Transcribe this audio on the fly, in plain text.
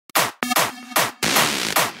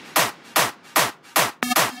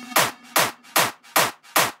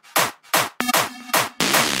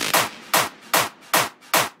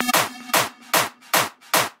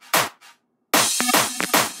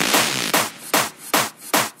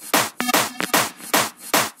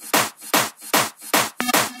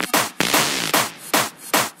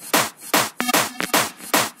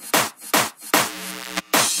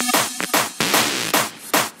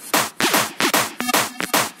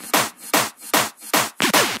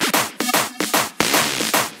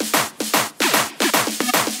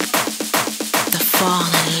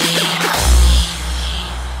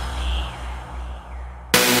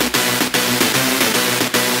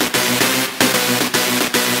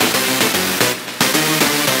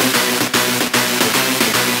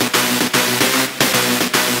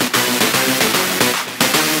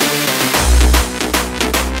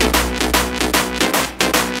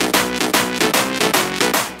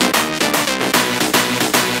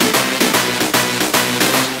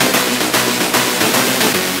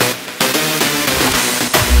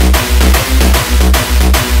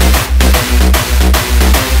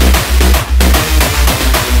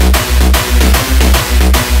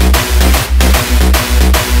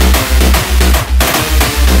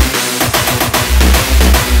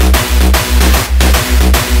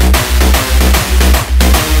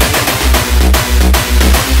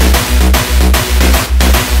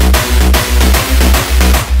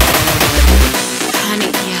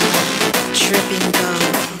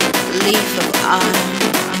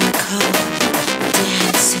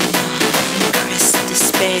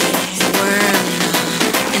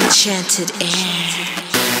air.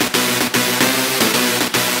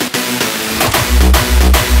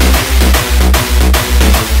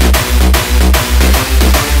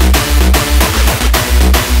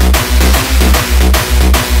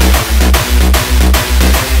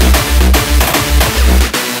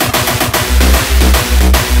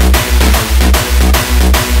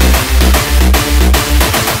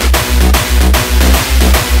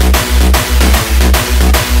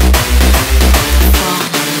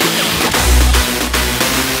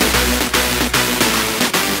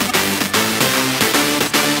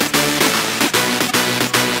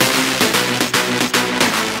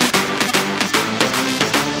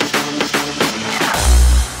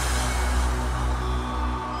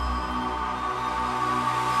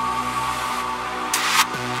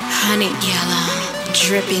 Honey yellow,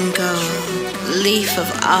 dripping gold, leaf of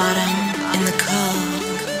autumn in the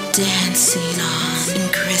cold, dancing on in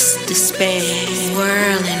crisp despair,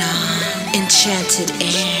 whirling on enchanted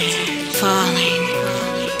air, falling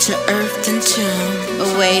to earth and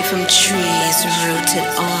tomb, away from trees rooted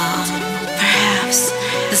on. Perhaps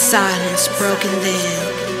the silence broken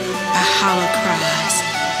then by hollow cries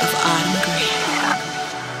of autumn green,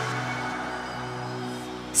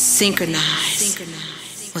 synchronized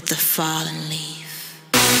with the fallen leaf.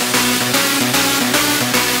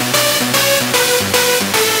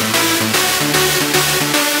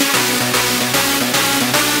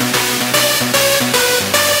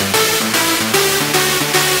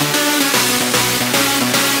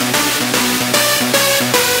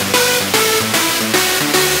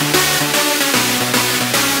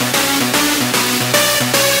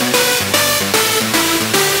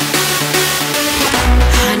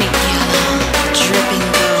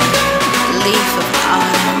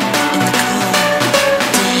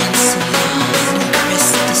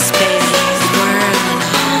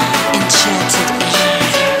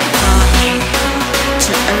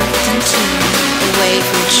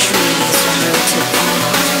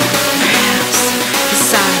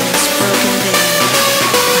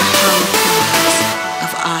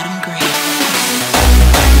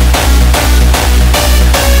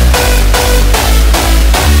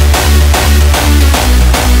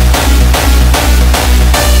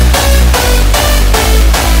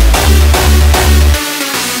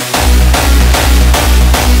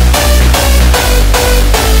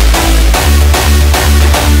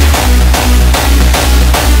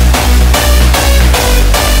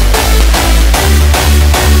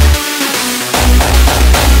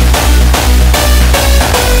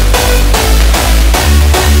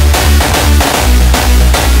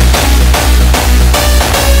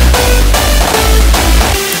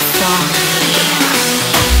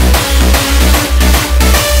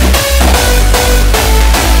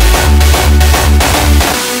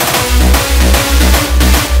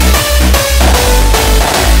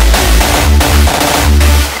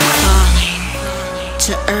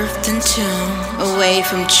 Away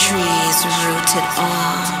from trees rooted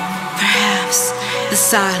on. Perhaps the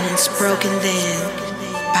silence broken then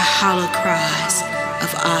by hollow cries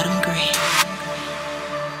of autumn green,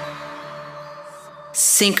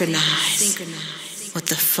 synchronized with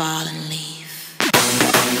the fallen leaf.